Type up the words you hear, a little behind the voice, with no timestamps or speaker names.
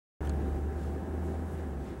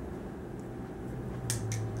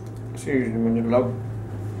Hi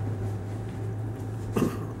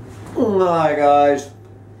guys,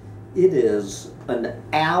 it is an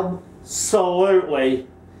absolutely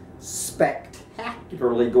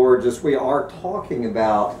spectacularly gorgeous, we are talking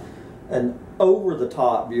about an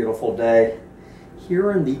over-the-top beautiful day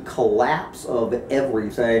here in the collapse of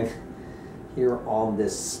everything here on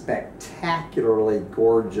this spectacularly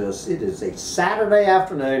gorgeous, it is a Saturday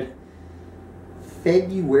afternoon,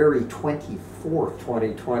 February 24th,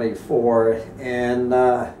 2024, and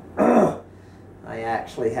I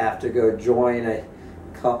actually have to go join a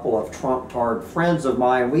couple of Trump-tard friends of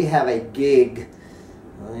mine. We have a gig.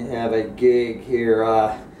 I have a gig here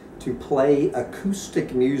to play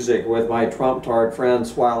acoustic music with my Trump-tard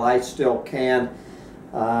friends while I still can.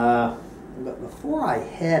 But before I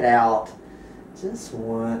head out, just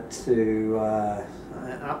want to,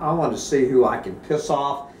 I want to see who I can piss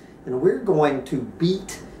off. And we're going to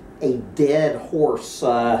beat a dead horse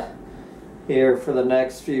here for the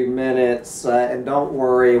next few minutes, and don't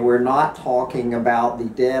worry, we're not talking about the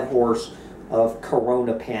dead horse of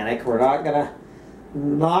Corona panic. We're not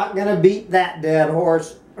gonna beat that dead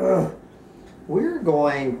horse. We're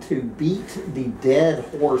going to beat the dead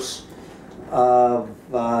horse of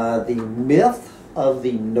the myth of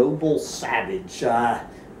the noble savage. I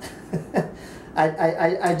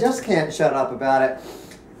just can't shut up about it.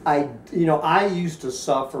 I used to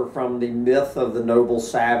suffer from the myth of the noble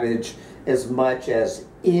savage as much as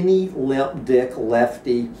any limp dick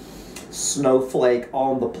lefty snowflake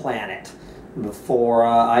on the planet before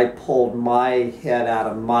I pulled my head out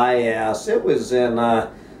of my ass. It was in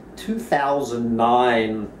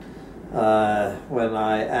 2009 when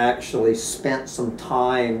I actually spent some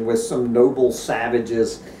time with some noble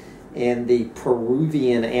savages in the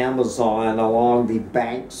Peruvian Amazon along the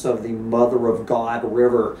banks of the Mother of God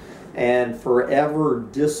River, and forever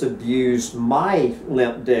disabused my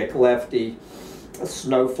limp dick lefty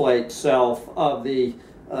snowflake self of the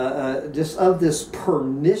just of this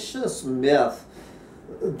pernicious myth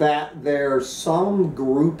that there's some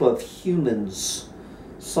group of humans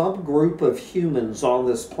on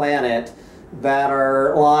this planet that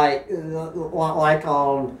are like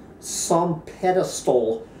on some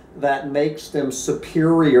pedestal that makes them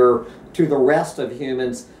superior to the rest of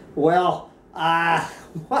humans. Well,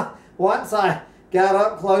 once I got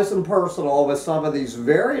up close and personal with some of these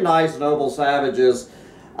very nice noble savages,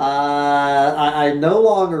 I no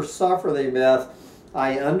longer suffer the myth.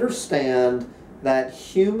 I understand that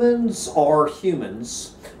humans are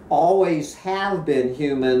humans, always have been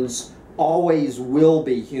humans, always will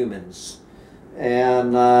be humans.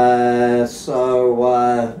 And so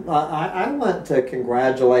I want to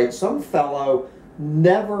congratulate some fellow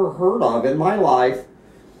never heard of in my life,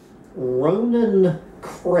 Ronan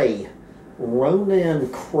Cray. Ronan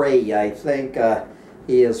Cray, I think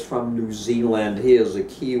he is from New Zealand. He is a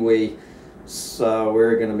Kiwi. So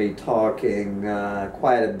we're going to be talking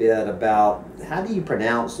quite a bit about, how do you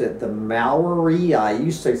pronounce it, the Maori? I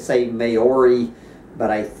used to say Maori, but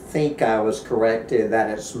I think I was corrected that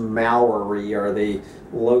it's Maori, or the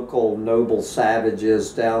local noble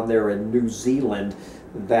savages down there in New Zealand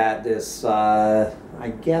that this, I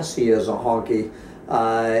guess he is a honky,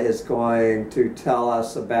 is going to tell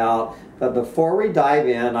us about. But before we dive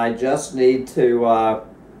in, I just need to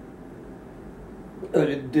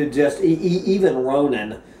even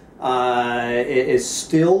Ronan is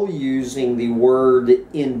still using the word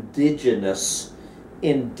indigenous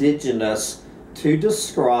to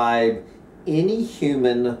describe any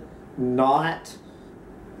human not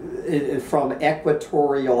from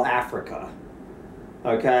equatorial Africa.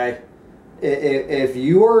 Okay? If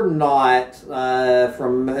you are not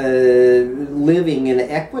from living in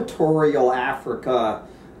equatorial Africa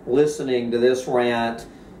listening to this rant,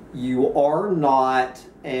 you are not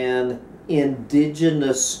an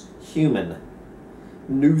indigenous human.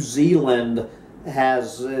 New Zealand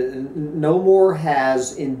has no more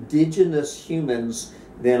has indigenous humans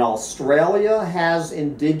than Australia has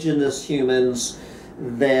indigenous humans,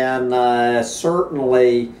 than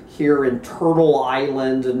certainly here in Turtle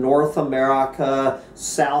Island, North America,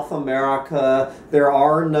 South America. There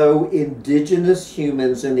are no indigenous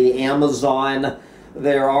humans in the Amazon.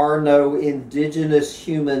 There are no indigenous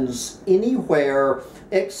humans anywhere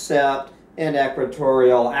except in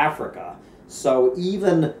equatorial Africa. So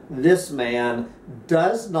even this man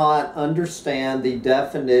does not understand the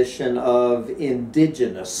definition of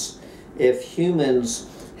indigenous. If humans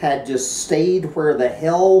had just stayed where the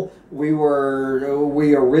hell we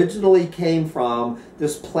originally came from,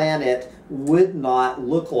 this planet would not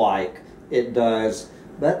look like it does.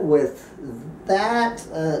 But with that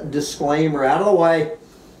disclaimer out of the way,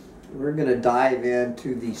 we're going to dive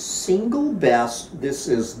into the single best, this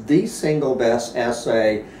is the single best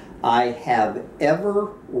essay I have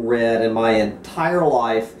ever read in my entire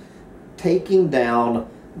life, taking down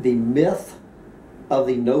the myth of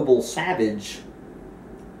the noble savage,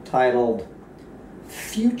 titled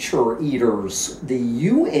Future Eaters. The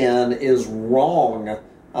UN is wrong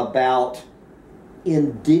about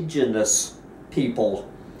indigenous people.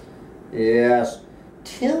 Yes.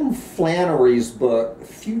 Tim Flannery's book,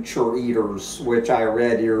 Future Eaters, which I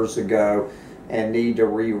read years ago and need to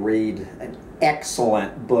reread, an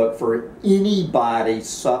excellent book for anybody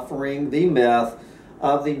suffering the myth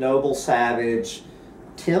of the noble savage.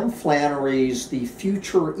 Tim Flannery's The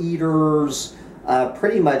Future Eaters,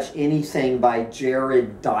 pretty much anything by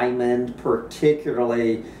Jared Diamond,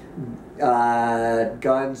 particularly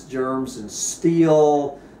Guns, Germs, and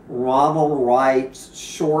Steel, Ronald Wright's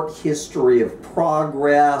Short History of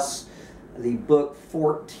Progress, the book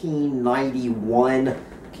 1491.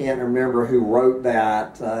 Can't remember who wrote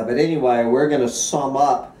that, but anyway, we're going to sum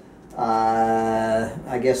up,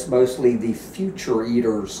 I guess, mostly the Future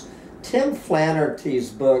Eaters. Tim Flannery's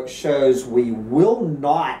book shows we will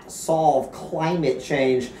not solve climate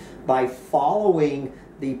change by following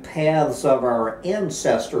the paths of our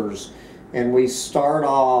ancestors. And we start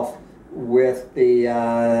off with the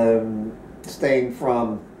thing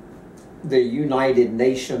from the United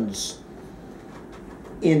Nations.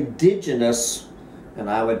 Indigenous, and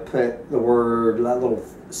I would put the word, a little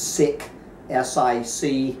sick,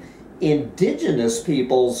 S-I-C, indigenous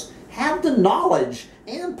peoples have the knowledge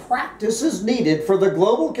and practices needed for the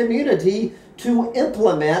global community to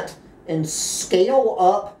implement and scale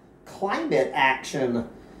up climate action.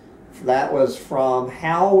 That was from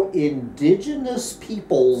How Indigenous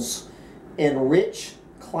Peoples Enrich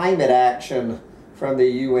Climate Action from the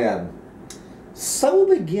UN. So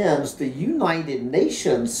begins the United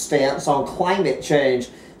Nations stance on climate change.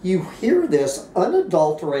 You hear this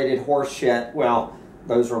unadulterated horseshit. Well,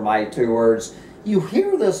 those are my two words. You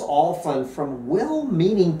hear this often from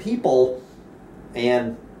well-meaning people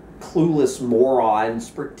and clueless morons,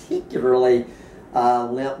 particularly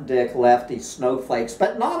limp dick lefty snowflakes,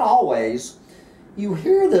 but not always. You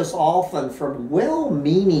hear this often from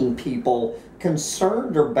well-meaning people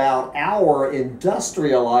concerned about our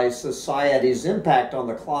industrialized society's impact on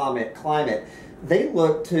the climate. They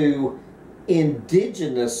look to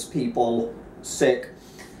indigenous people,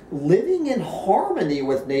 living in harmony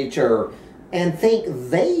with nature, and think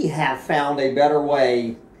they have found a better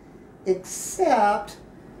way, except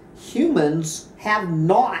humans have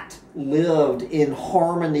not lived in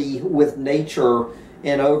harmony with nature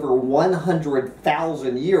in over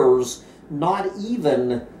 100,000 years, not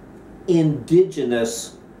even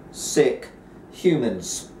indigenous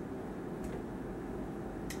humans.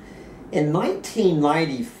 In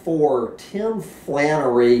 1994, Tim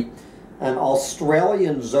Flannery, an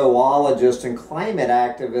Australian zoologist and climate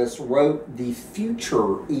activist, wrote The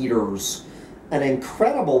Future Eaters, an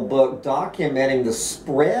incredible book documenting the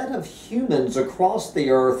spread of humans across the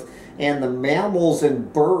earth and the mammals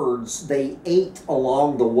and birds they ate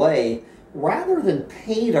along the way, rather than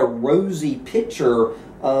paint a rosy picture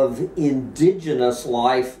of indigenous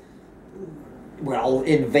life, well,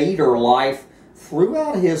 invader life.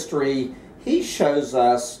 Throughout history, he shows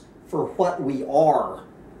us for what we are: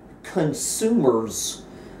 consumers.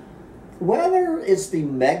 Whether it's the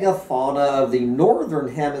megafauna of the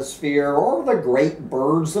northern hemisphere or the great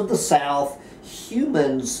birds of the south,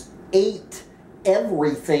 humans ate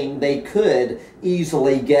everything they could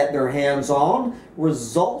easily get their hands on,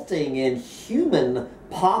 resulting in human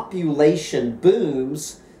population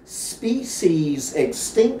booms, species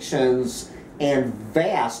extinctions, and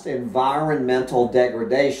vast environmental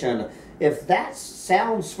degradation. If that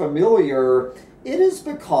sounds familiar, it is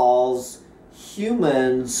because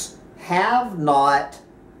humans have not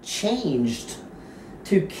changed.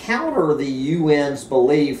 To counter the UN's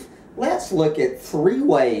belief, let's look at 3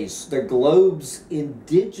 ways the globe's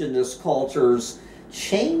indigenous cultures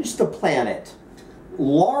changed the planet: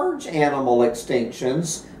 large animal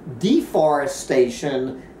extinctions,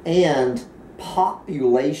 deforestation, and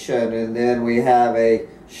population. And then we have a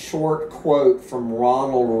short quote from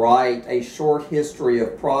Ronald Wright, A Short History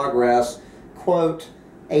of Progress. Quote,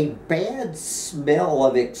 "A bad smell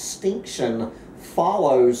of extinction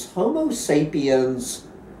follows Homo sapiens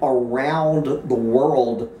around the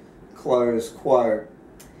world." Close quote.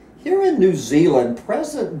 Here in New Zealand,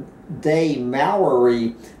 present-day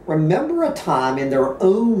Maori remember a time in their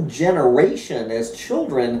own generation as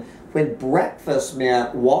children when breakfast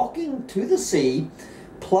meant walking to the sea,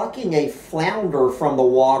 plucking a flounder from the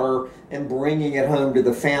water, and bringing it home to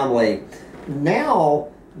the family. Now,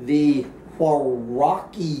 the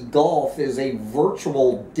Hauraki Gulf is a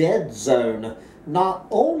virtual dead zone. Not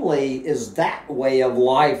only is that way of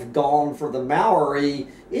life gone for the Maori,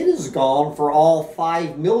 it is gone for all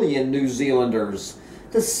 5 million New Zealanders.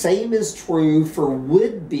 The same is true for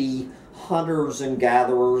would-be hunters and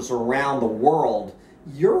gatherers around the world.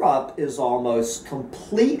 Europe is almost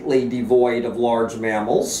completely devoid of large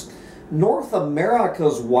mammals. North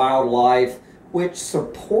America's wildlife, which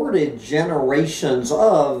supported generations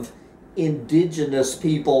of indigenous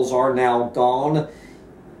peoples, are now gone.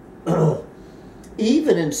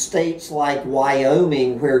 Even in states like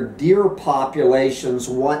Wyoming, where deer populations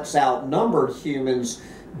once outnumbered humans,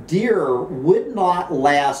 deer would not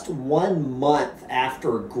last 1 month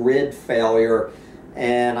after grid failure.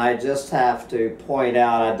 And I just have to point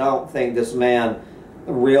out, I don't think this man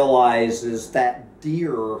realizes that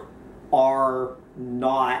deer are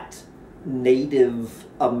not Native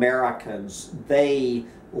Americans. They,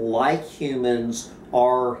 like humans,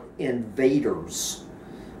 are invaders.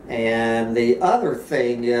 And the other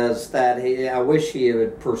thing is that I wish he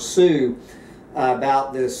would pursue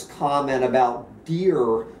about this comment about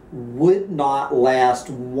deer would not last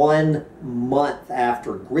 1 month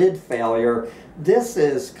after grid failure. This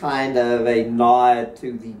is kind of a nod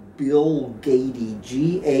to the Bill Gaede,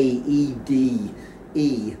 G-A-E-D-E.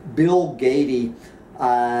 Bill Gaede,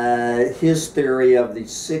 his theory of the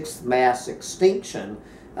 6th mass extinction.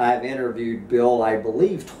 I've interviewed Bill, I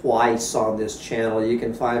believe, twice on this channel. You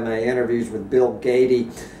can find my interviews with Bill Gaede,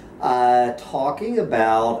 talking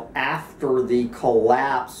about after the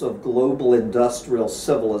collapse of global industrial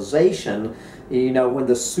civilization, you know, when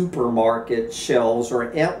the supermarket shelves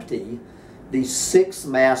are empty, the 6th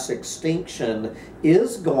mass extinction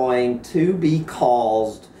is going to be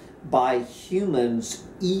caused by humans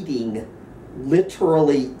eating,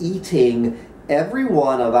 literally eating, every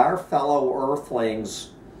one of our fellow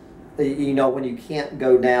earthlings. You know, when you can't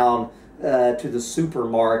go down to the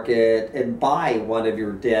supermarket and buy one of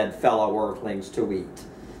your dead fellow earthlings to eat.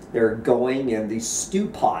 They're going in the stew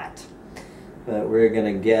pot. But we're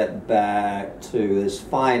going to get back to this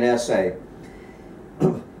fine essay.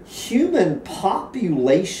 Human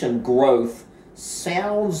population growth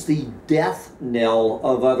sounds the death knell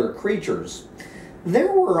of other creatures.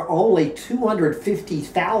 There were only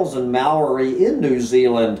 250,000 Maori in New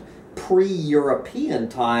Zealand pre-European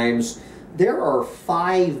times. There are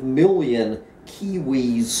 5 million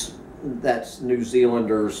Kiwis, that's New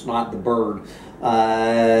Zealanders, not the bird.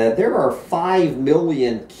 There are 5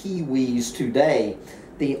 million Kiwis today.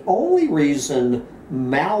 The only reason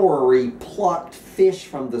Maori plucked fish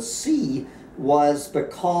from the sea was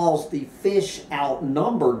because the fish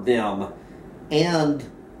outnumbered them, and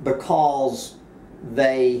because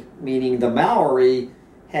they, meaning the Maori,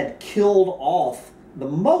 had killed off the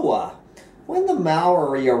moa. When the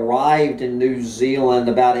Maori arrived in New Zealand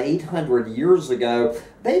about 800 years ago,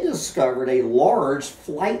 they discovered a large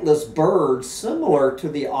flightless bird similar to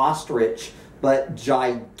the ostrich, but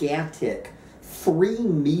gigantic, 3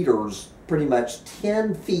 meters, pretty much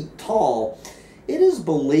 10 feet tall. It is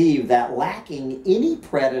believed that lacking any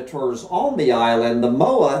predators on the island, the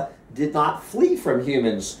moa did not flee from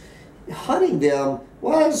humans. Hunting them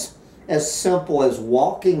was as simple as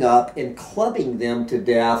walking up and clubbing them to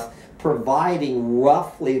death, providing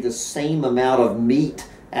roughly the same amount of meat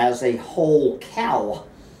as a whole cow.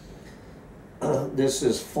 This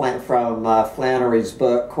is from Flannery's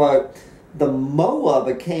book, quote, "The moa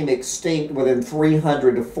became extinct within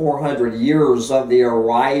 300 to 400 years of the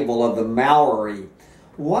arrival of the Maori.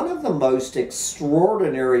 One of the most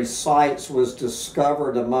extraordinary sights was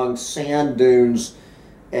discovered among sand dunes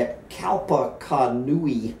at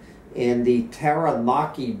Kaupakanui in the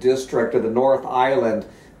Taranaki district of the North Island.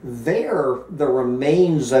 There, the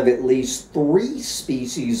remains of at least 3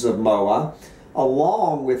 species of moa,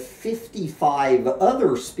 along with 55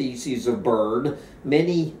 other species of bird,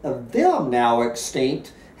 many of them now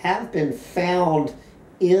extinct, have been found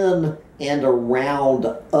in and around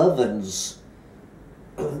ovens."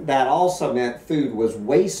 That also meant food was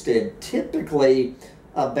wasted. Typically,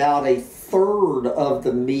 about a third of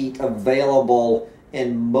the meat available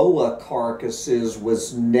in moa carcasses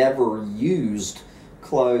was never used.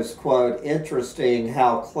 Close quote. Interesting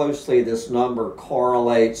how closely this number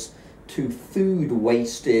correlates to food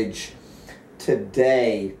wastage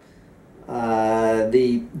today.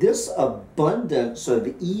 This abundance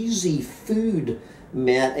of easy food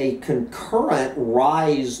meant a concurrent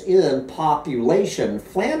rise in population.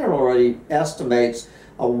 Flannery estimates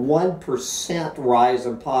a 1% rise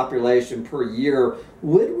in population per year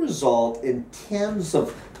would result in tens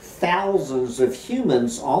of thousands of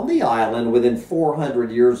humans on the island within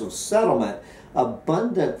 400 years of settlement.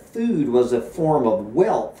 Abundant food was a form of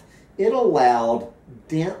wealth. It allowed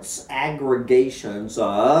dense aggregations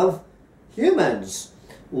of humans.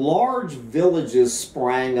 Large villages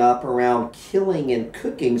sprang up around killing and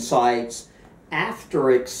cooking sites.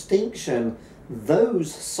 After extinction,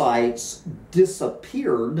 those sites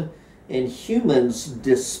disappeared and humans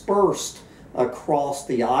dispersed across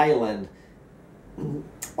the island.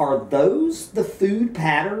 Are those the food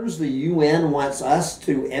patterns the UN wants us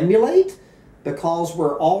to emulate? Because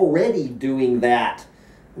we're already doing that.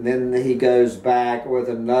 And then he goes back with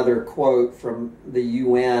another quote from the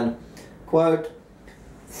UN. Quote,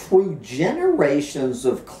 through generations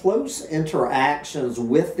of close interactions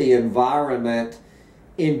with the environment,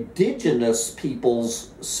 indigenous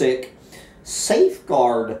peoples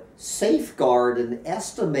safeguard an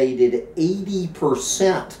estimated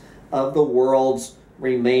 80% of the world's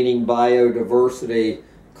remaining biodiversity,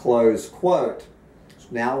 close quote. So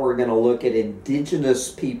now we're going to look at indigenous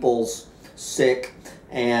peoples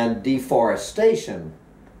and deforestation.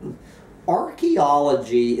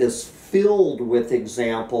 Archaeology is filled with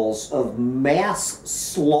examples of mass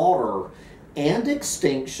slaughter and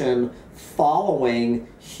extinction following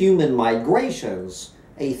human migrations.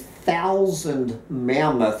 1,000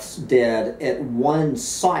 mammoths dead at one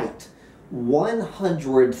site,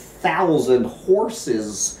 100,000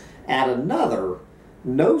 horses at another.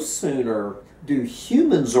 No sooner do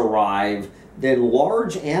humans arrive than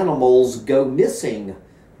large animals go missing.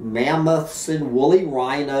 Mammoths and woolly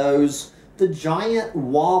rhinos, the giant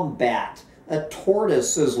wombat, a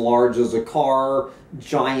tortoise as large as a car,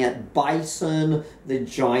 giant bison, the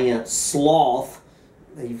giant sloth.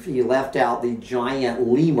 He left out the giant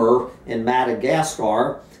lemur in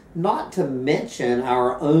Madagascar, not to mention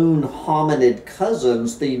our own hominid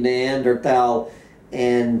cousins, the Neanderthal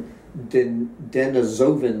and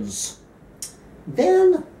Denisovans.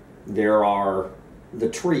 Then there are the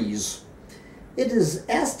trees. It is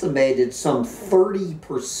estimated some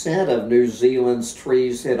 30% of New Zealand's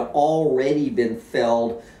trees had already been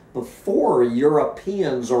felled before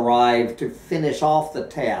Europeans arrived to finish off the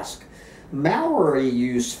task. Maori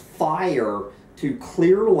used fire to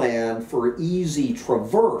clear land for easy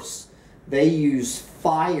traverse. They used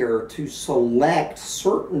fire to select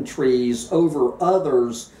certain trees over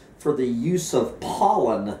others for the use of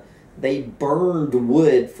pollen. They burned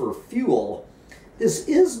wood for fuel. This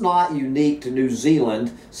is not unique to New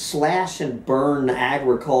Zealand. Slash and burn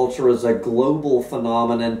agriculture is a global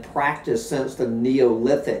phenomenon practiced since the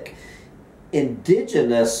Neolithic.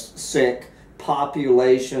 Indigenous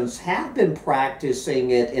populations have been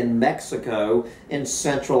practicing it in Mexico and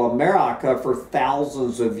Central America for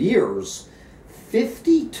thousands of years.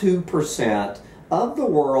 52% of the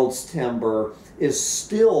world's timber is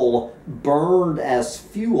still burned as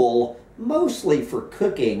fuel, mostly for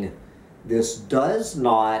cooking. This does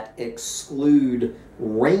not exclude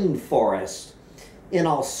rainforests. In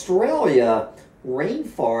Australia,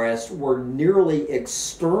 rainforests were nearly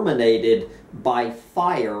exterminated by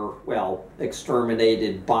fire, well,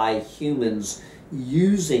 exterminated by humans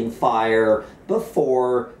using fire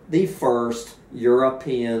before the first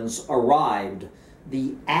Europeans arrived.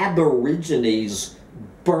 The Aborigines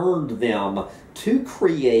burned them to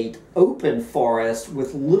create open forest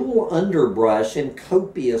with little underbrush and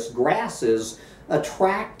copious grasses,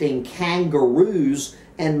 attracting kangaroos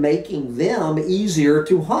and making them easier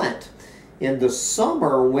to hunt. In the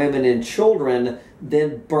summer, women and children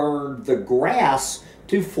then burned the grass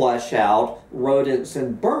to flush out rodents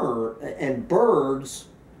and birds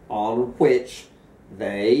on which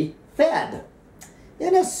they fed.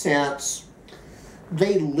 In a sense,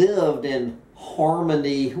 they lived in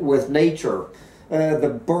harmony with nature.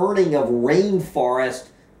 The burning of rainforest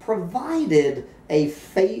provided a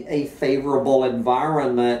favorable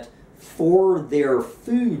environment for their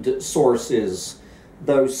food sources.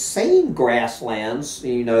 Those same grasslands,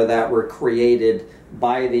 that were created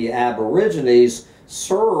by the Aborigines,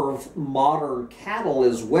 serve modern cattle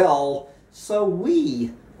as well, so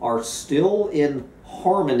we are still in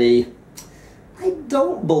harmony. I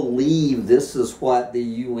don't believe this is what the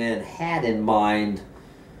UN had in mind.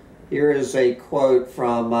 Here is a quote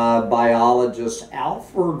from biologist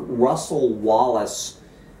Alfred Russel Wallace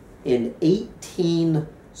in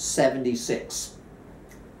 1876.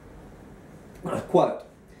 Quote,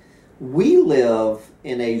 "We live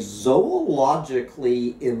in a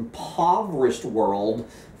zoologically impoverished world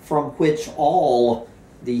from which all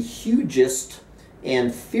the hugest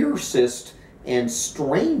and fiercest and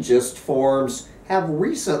strangest forms have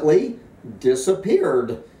recently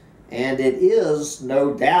disappeared, and it is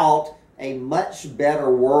no doubt a much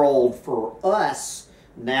better world for us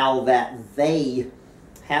now that they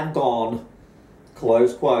have gone,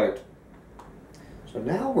 close quote. So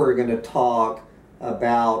now we're going to talk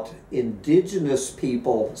about indigenous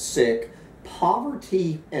people, sick,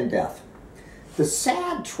 poverty, and death. The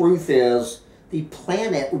sad truth is the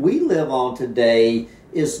planet we live on today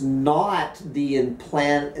is not the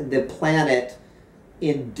planet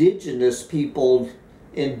indigenous peoples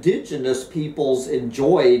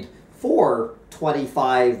enjoyed for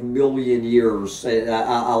 25 million years.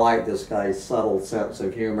 I like this guy's subtle sense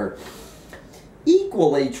of humor.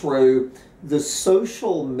 Equally true, the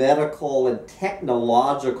social, medical, and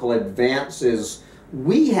technological advances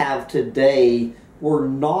we have today were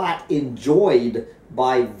not enjoyed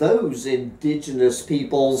by those indigenous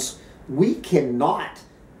peoples. We cannot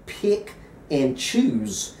pick and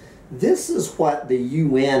choose. This is what the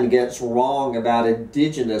UN gets wrong about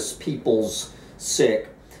indigenous peoples, sick.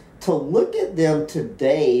 To look at them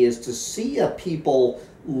today is to see a people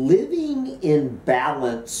living in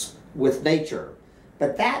balance with nature.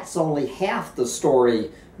 But that's only half the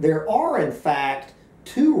story. There are, in fact,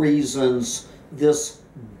 two reasons this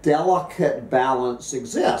delicate balance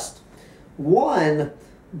exists. One,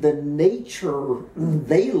 the nature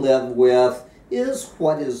they live with is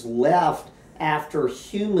what is left after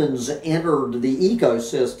humans entered the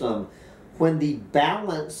ecosystem. When the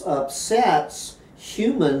balance upsets,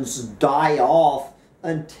 humans die off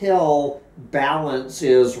until balance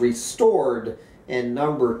is restored. And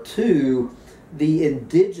number two, the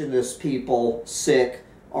indigenous people, sick,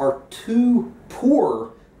 are too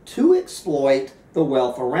poor to exploit the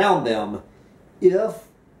wealth around them. If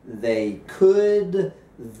they could,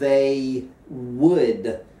 they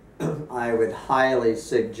would. I would highly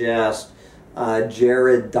suggest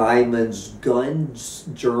Jared Diamond's Guns,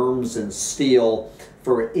 Germs, and Steel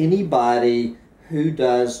for anybody who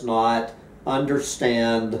does not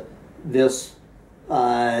understand this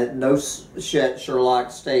no shit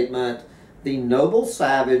Sherlock statement. The noble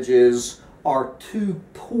savages are too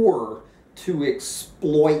poor to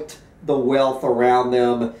exploit the wealth around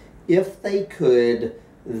them. If they could,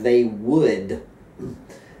 they would.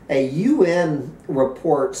 A UN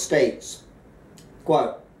report states,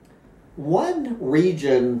 quote, one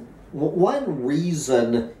reason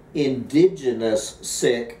indigenous,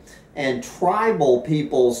 sick, and tribal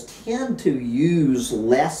peoples tend to use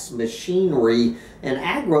less machinery and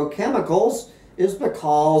agrochemicals is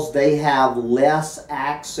because they have less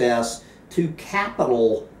access to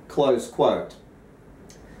capital, close quote.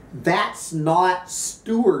 That's not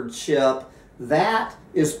stewardship, that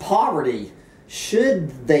is poverty.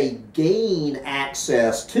 Should they gain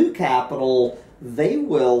access to capital, they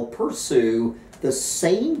will pursue the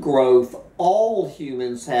same growth all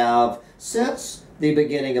humans have since the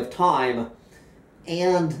beginning of time,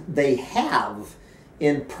 and they have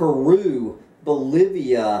in Peru,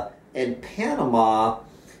 Bolivia, and Panama.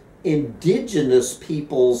 Indigenous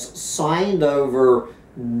peoples signed over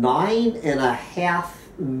 9.5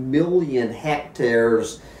 million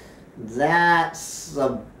hectares. That's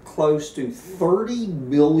close to 30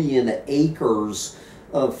 million acres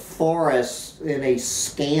of forest in a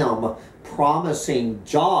scam promising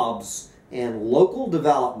jobs and local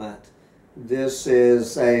development. This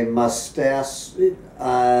is a mustache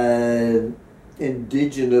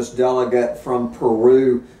indigenous delegate from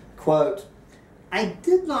Peru. Quote, I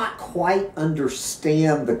did not quite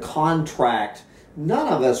understand the contract. None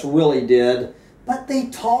of us really did, but they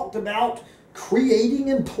talked about creating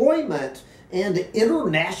employment and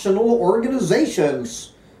international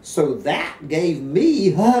organizations. So that gave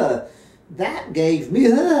me hope.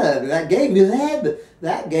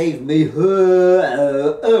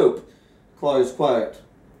 Close quote.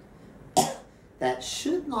 That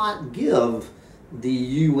should not give the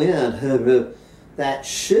UN that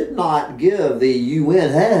should not give the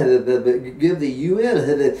UN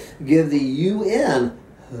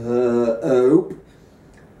hope.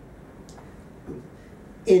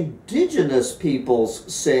 Indigenous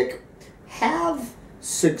peoples, sick, have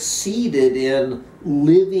succeeded in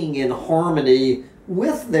living in harmony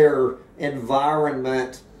with their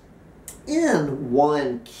environment in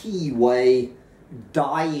one key way: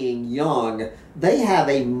 dying young. They have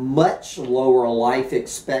a much lower life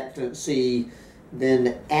expectancy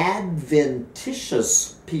than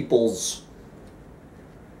adventitious peoples.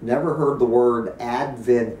 Never heard the word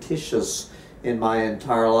adventitious in my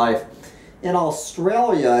entire life. In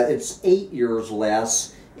Australia, it's 8 years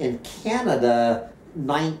less. In Canada,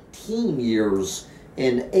 19 years.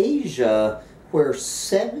 In Asia, where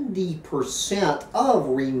 70% of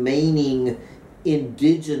remaining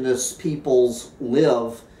indigenous peoples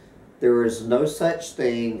live, there is no such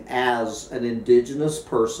thing as an indigenous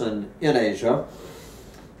person in Asia.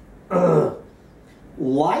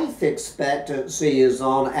 Life expectancy is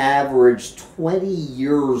on average 20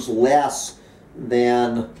 years less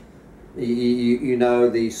than, you know,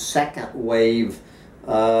 the second wave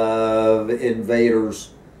of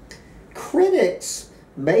invaders. Critics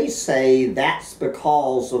may say that's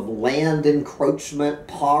because of land encroachment,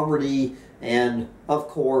 poverty, and, of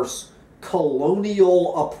course,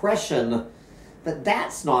 colonial oppression. But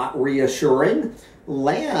that's not reassuring.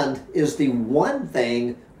 Land is the one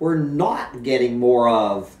thing we're not getting more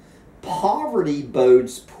of. Poverty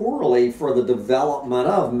bodes poorly for the development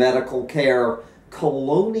of medical care.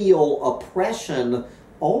 Colonial oppression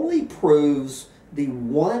only proves the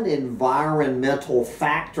one environmental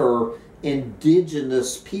factor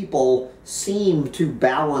indigenous people seem to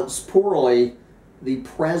balance poorly: the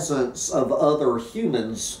presence of other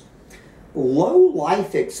humans. Low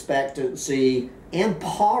life expectancy and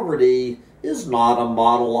poverty is not a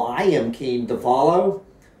model I am keen to follow.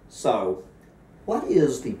 So, what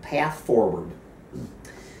is the path forward?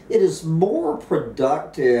 It is more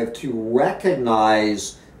productive to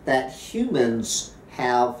recognize that humans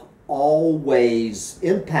have always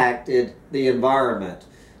impacted the environment.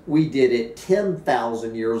 We did it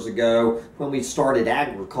 10,000 years ago when we started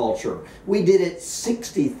agriculture. We did it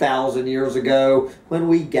 60,000 years ago when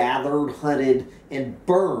we gathered, hunted, and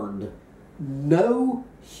burned. No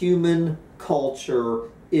human culture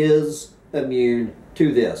is immune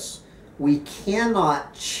to this. We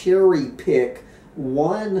cannot cherry pick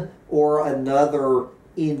one or another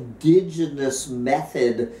indigenous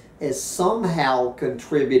method as somehow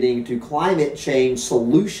contributing to climate change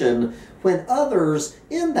solution when others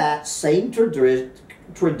in that same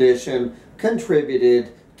tradition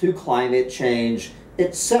contributed to climate change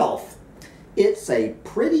itself. It's a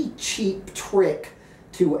pretty cheap trick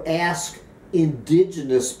to ask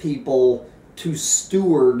indigenous people to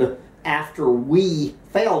steward after we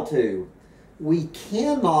fail to. We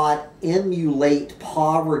cannot emulate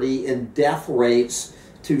poverty and death rates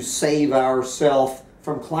to save ourselves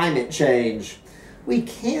from climate change. We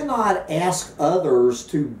cannot ask others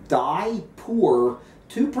to die poor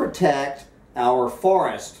to protect our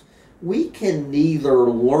forest. We can neither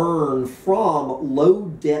learn from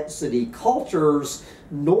low-density cultures,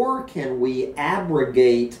 nor can we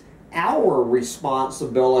abrogate our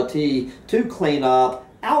responsibility to clean up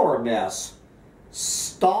our mess.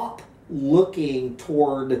 Stop looking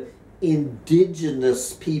toward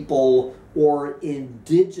indigenous people or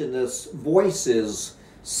indigenous voices.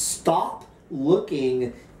 Stop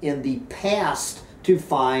looking in the past to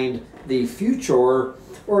find the future,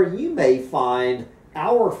 or you may find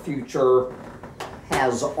our future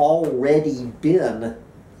has already been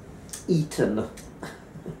eaten,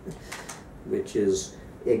 which is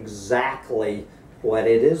exactly what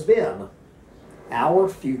it has been. Our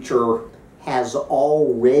future has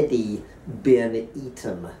already been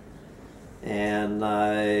eaten. And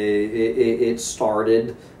it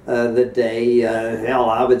started the day, hell,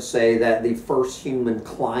 I would say that the first human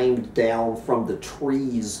climbed down from the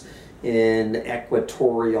trees in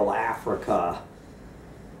equatorial Africa.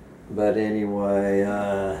 But anyway,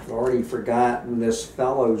 I've already forgotten this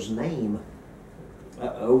fellow's name.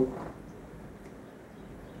 Uh-oh.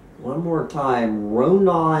 One more time.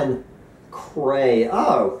 Ronan Cray.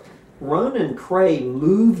 Oh, Ronan Cray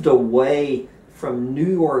moved away from New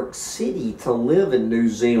York City to live in New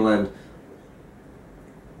Zealand.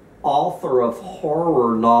 Author of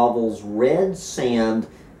horror novels Red Sand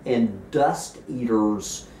and Dust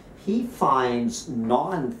Eaters, he finds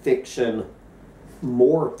nonfiction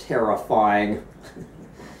more terrifying.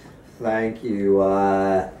 Thank you.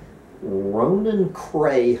 Ronan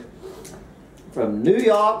Cray from New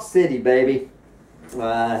York City, baby.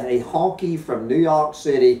 A honky from New York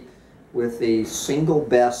City with the single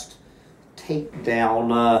best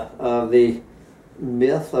takedown of the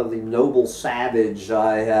myth of the noble savage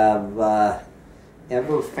I have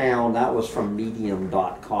ever found. That was from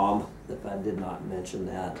medium.com, if I did not mention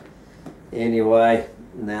that. Anyway,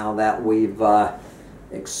 now that we've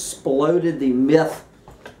exploded the myth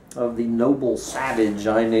of the noble savage,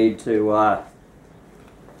 I need to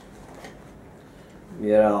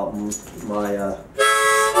get out my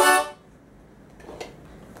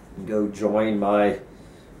go join my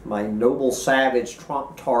noble savage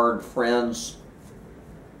Trump-tard friends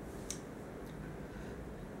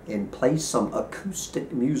and play some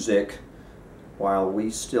acoustic music while we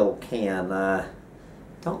still can.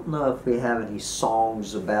 Don't know if we have any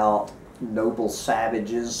songs about noble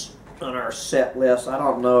savages on our set list. I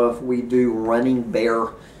don't know if we do Running Bear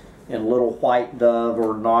and Little White Dove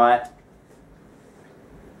or not.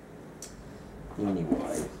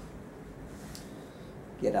 Anyway,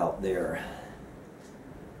 get out there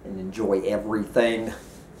and enjoy everything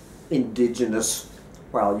indigenous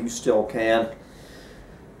while you still can.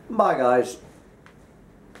 Bye, guys.